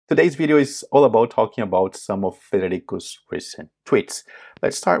Today's video is all about talking about some of Federico's recent tweets.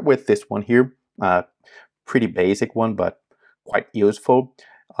 Let's start with this one here. Pretty basic one, but quite useful.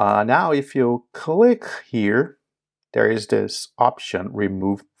 Now, if you click here, there is this option,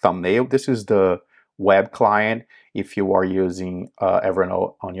 remove thumbnail. This is the web client. If you are using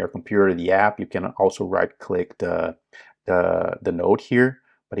Evernote on your computer, the app, you can also right-click the note here.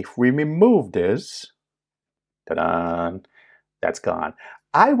 But if we remove this, ta-da, that's gone.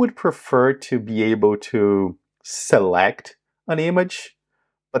 I would prefer to be able to select an image,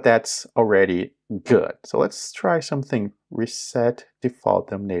 but that's already good. So let's try something. Reset default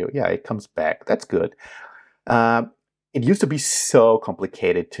thumbnail. Yeah, it comes back. That's good. It used to be so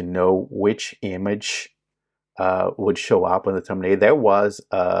complicated to know which image would show up on the thumbnail. There was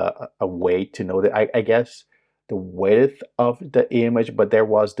a way to know that. I guess the width of the image, but there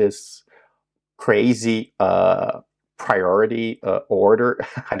was this crazy priority order.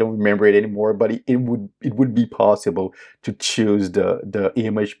 I don't remember it anymore, but it would be possible to choose the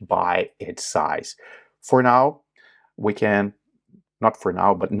image by its size. For now, we can, not for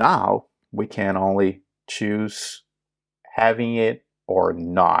now, but now we can only choose having it or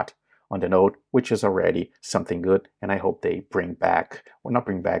not on the note, which is already something good. And I hope they bring back, well, not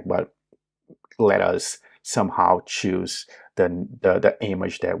bring back, but let us somehow choose the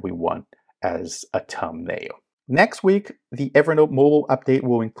image that we want as a thumbnail. Next week, the Evernote mobile update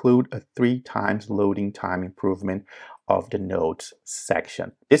will include a 3 times loading time improvement of the notes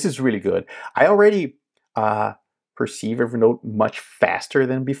section. This is really good. I already perceive Evernote much faster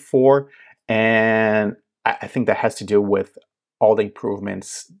than before, and I think that has to do with all the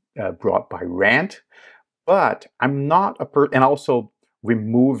improvements brought by Rant. But I'm not and also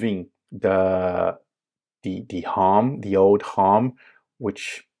removing the home, the old home,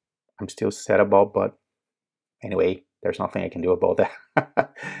 which I'm still sad about, but anyway, there's nothing I can do about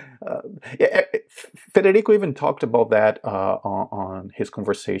that. Yeah, Federico even talked about that on his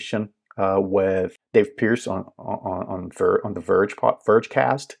conversation with Dave Pierce on the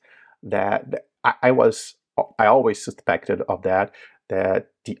Vergecast. That I always suspected of that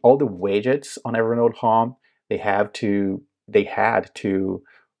all the widgets on Evernote Home they had to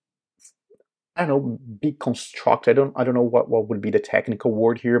I don't know, be constructed. I don't know what would be the technical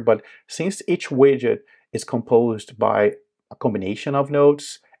word here, but since each widget is composed by a combination of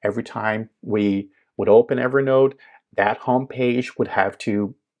notes, every time we would open Evernote, that home page would have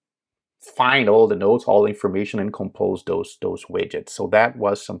to find all the notes, all the information, and compose those widgets. So that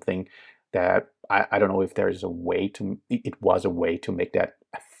was something that I don't know if there's a way to, it was a way to make that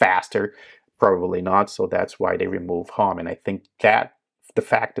faster. Probably not. So that's why they removed home. And I think that the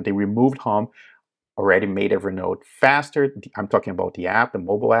fact that they removed home already made Evernote faster. I'm talking about the app, the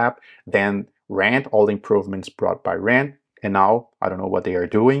mobile app, then Rant, all the improvements brought by Rant. And now I don't know what they are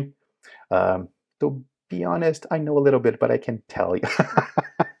doing. To be honest, I know a little bit, but I can't tell you.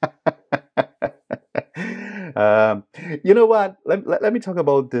 You know what? Let me talk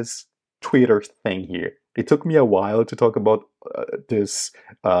about this Twitter thing here. It took me a while to talk about this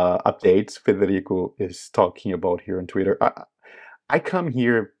updates Federico is talking about here on Twitter. I come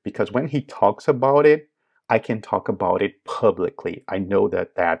here because when he talks about it, I can talk about it publicly. I know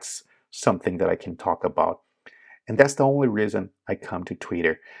that that's something that I can talk about. And that's the only reason I come to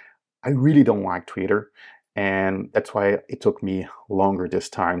Twitter. I really don't like Twitter. And that's why it took me longer this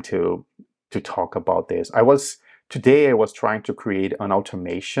time to talk about this. Today I was trying to create an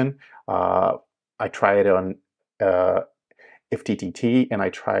automation. I tried on FTTT and I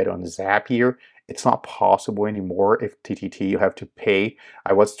tried on Zapier. It's not possible anymore. If TTT, you have to pay.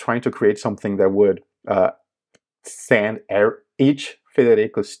 I was trying to create something that would send each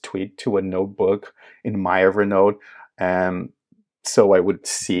Federico's tweet to a notebook in my Evernote, so I would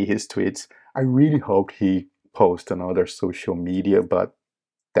see his tweets. I really hoped he posts on other social media, but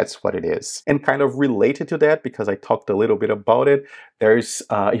that's what it is. And kind of related to that, because I talked a little bit about it, there's,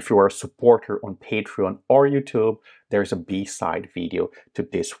 if you are a supporter on Patreon or YouTube, there's a B-side video to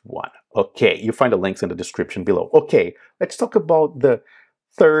this one. Okay, you find the links in the description below. Okay, let's talk about the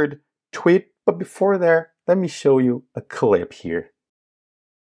third tweet, but before there, let me show you a clip here.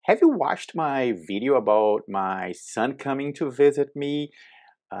 Have you watched my video about my son coming to visit me?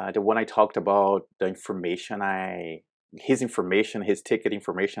 The one I talked about the information his ticket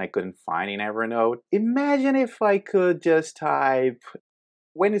information I couldn't find in Evernote. Imagine if I could just type,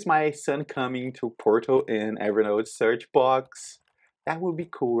 when is my son coming to Porto in Evernote search box? That would be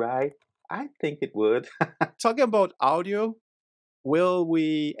cool, right? I think it would. Talking about audio, will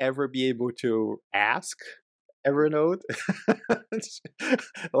we ever be able to ask Evernote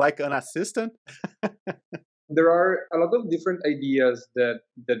like an assistant? there are a lot of different ideas that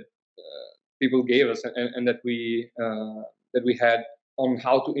people gave us, and that we had on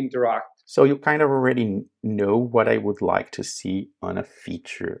how to interact. So you kind of already know what I would like to see on a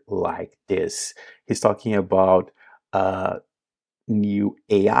feature like this. He's talking about new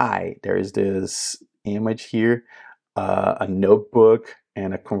AI. There is this image here, a notebook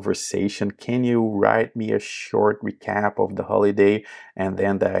and a conversation. Can you write me a short recap of the holiday? And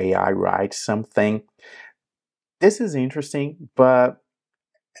then the AI writes something. This is interesting, but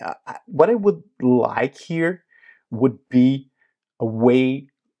what I would like here would be a way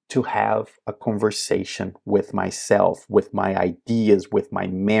to have a conversation with myself, with my ideas, with my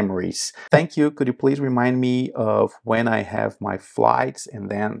memories. Thank you. Could you please remind me of when I have my flights and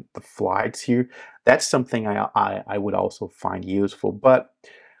then the flights here? That's something I would also find useful. But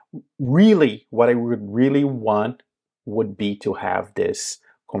really, what I would really want would be to have this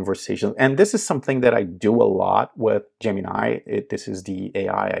conversation. And this is something that I do a lot with Gemini. This is the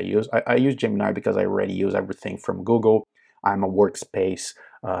AI I use. I use Gemini because I already use everything from Google. I'm a workspace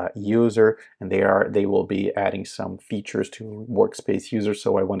user, and they will be adding some features to workspace users.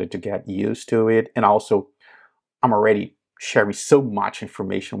 So I wanted to get used to it. And also, I'm already sharing so much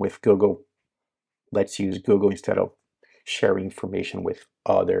information with Google. Let's use Google instead of sharing information with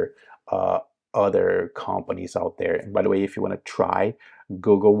uh, other companies out there. And by the way, if you want to try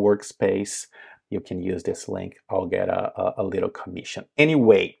Google Workspace, you can use this link. I'll get a little commission.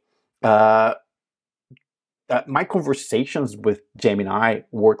 Anyway, uh, my conversations with Gemini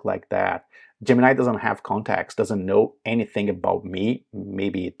work like that. Gemini doesn't have context, doesn't know anything about me.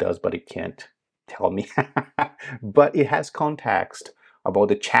 Maybe it does, but it can't tell me. But it has context about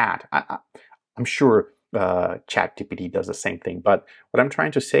the chat. I'm sure ChatGPT does the same thing. But what I'm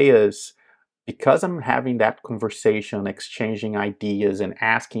trying to say is, because I'm having that conversation, exchanging ideas, and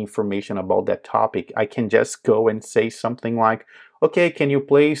asking information about that topic, I can just go and say something like, "Okay, can you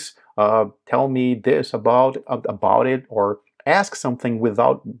please tell me this about it?" or ask something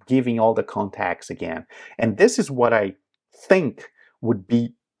without giving all the context again. And this is what I think would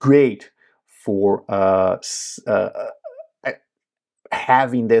be great for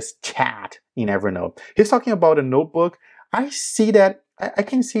having this chat in Evernote. He's talking about a notebook. I see that. I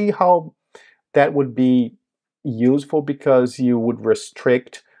can see how that would be useful, because you would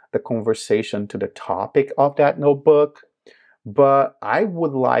restrict the conversation to the topic of that notebook. But I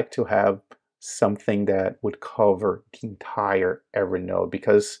would like to have something that would cover the entire Evernote,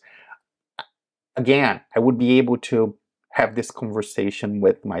 because again, I would be able to have this conversation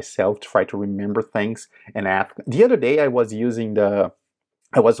with myself, try to remember things and ask. The other day I was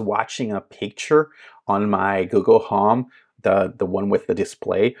watching a picture on my Google Home, the one with the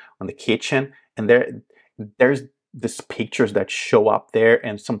display on the kitchen, and there's these pictures that show up there,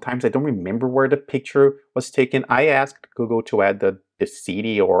 and sometimes I don't remember where the picture was taken. I asked Google to add the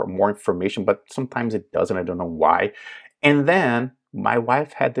city or more information, but sometimes it doesn't. I don't know why. And then my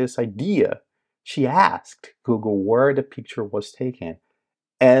wife had this idea. She asked Google where the picture was taken.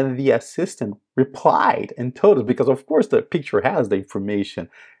 And the assistant replied and told us, because of course the picture has the information.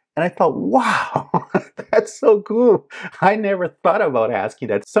 And I thought, wow, that's so cool. I never thought about asking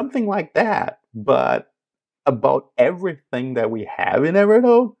that. Something like that, but about everything that we have in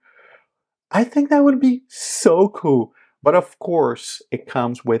Evernote. I think that would be so cool. But of course, it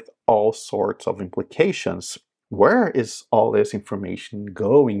comes with all sorts of implications. Where is all this information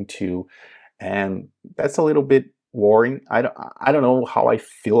going to? And that's a little bit worrying. I don't know how I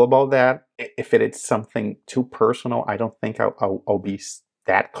feel about that. If it is something too personal, I don't think I'll be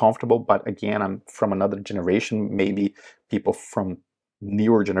that comfortable. But again, I'm from another generation. Maybe people from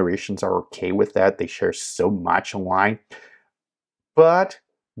newer generations are okay with that. They share so much online. But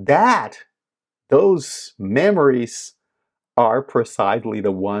those memories are precisely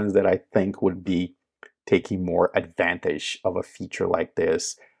the ones that I think would be taking more advantage of a feature like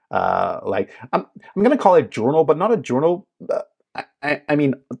this. Like I'm gonna call it journal, but not a journal. I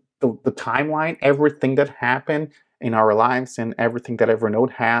mean the timeline, everything that happened in our lives, and everything that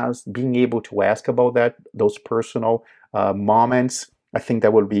Evernote has. Being able to ask about those personal moments. I think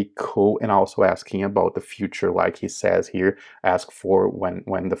that would be cool, and also asking about the future, like he says here. Ask for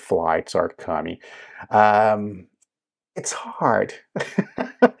when the flights are coming. Um, it's hard.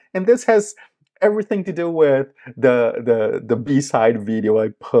 And this has everything to do with the B-side video I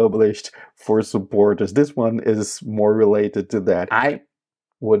published for supporters. This one is more related to that. I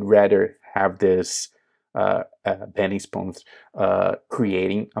would rather have this Benny Spoons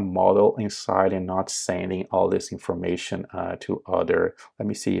creating a model inside and not sending all this information to other. Let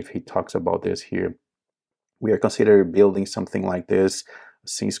me see if he talks about this here. We are considering building something like this.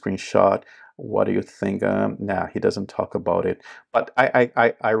 See screenshot. What do you think? Nah, he doesn't talk about it. But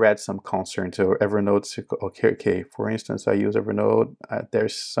I read some concern to Evernote. Okay. For instance, I use Evernote.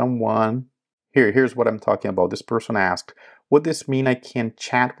 There's someone here. Here's what I'm talking about. This person asked, "Would this mean I can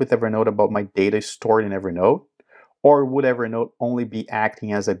chat with Evernote about my data stored in Evernote, or would Evernote only be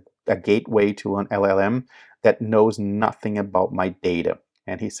acting as a gateway to an LLM that knows nothing about my data?"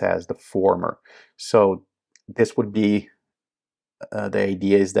 And he says the former. So this would be the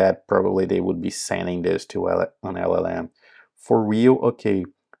idea is that probably they would be sending this to an LLM. For real, okay,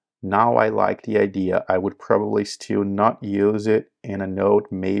 now I like the idea. I would probably still not use it in a note,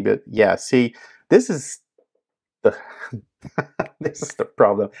 maybe. Yeah, see, this is the this is the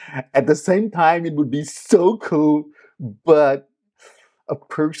problem. At the same time, it would be so cool, but a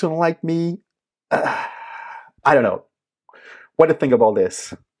person like me, I don't know. What do you think about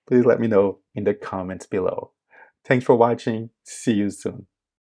this? Please let me know in the comments below. Thanks for watching. See you soon.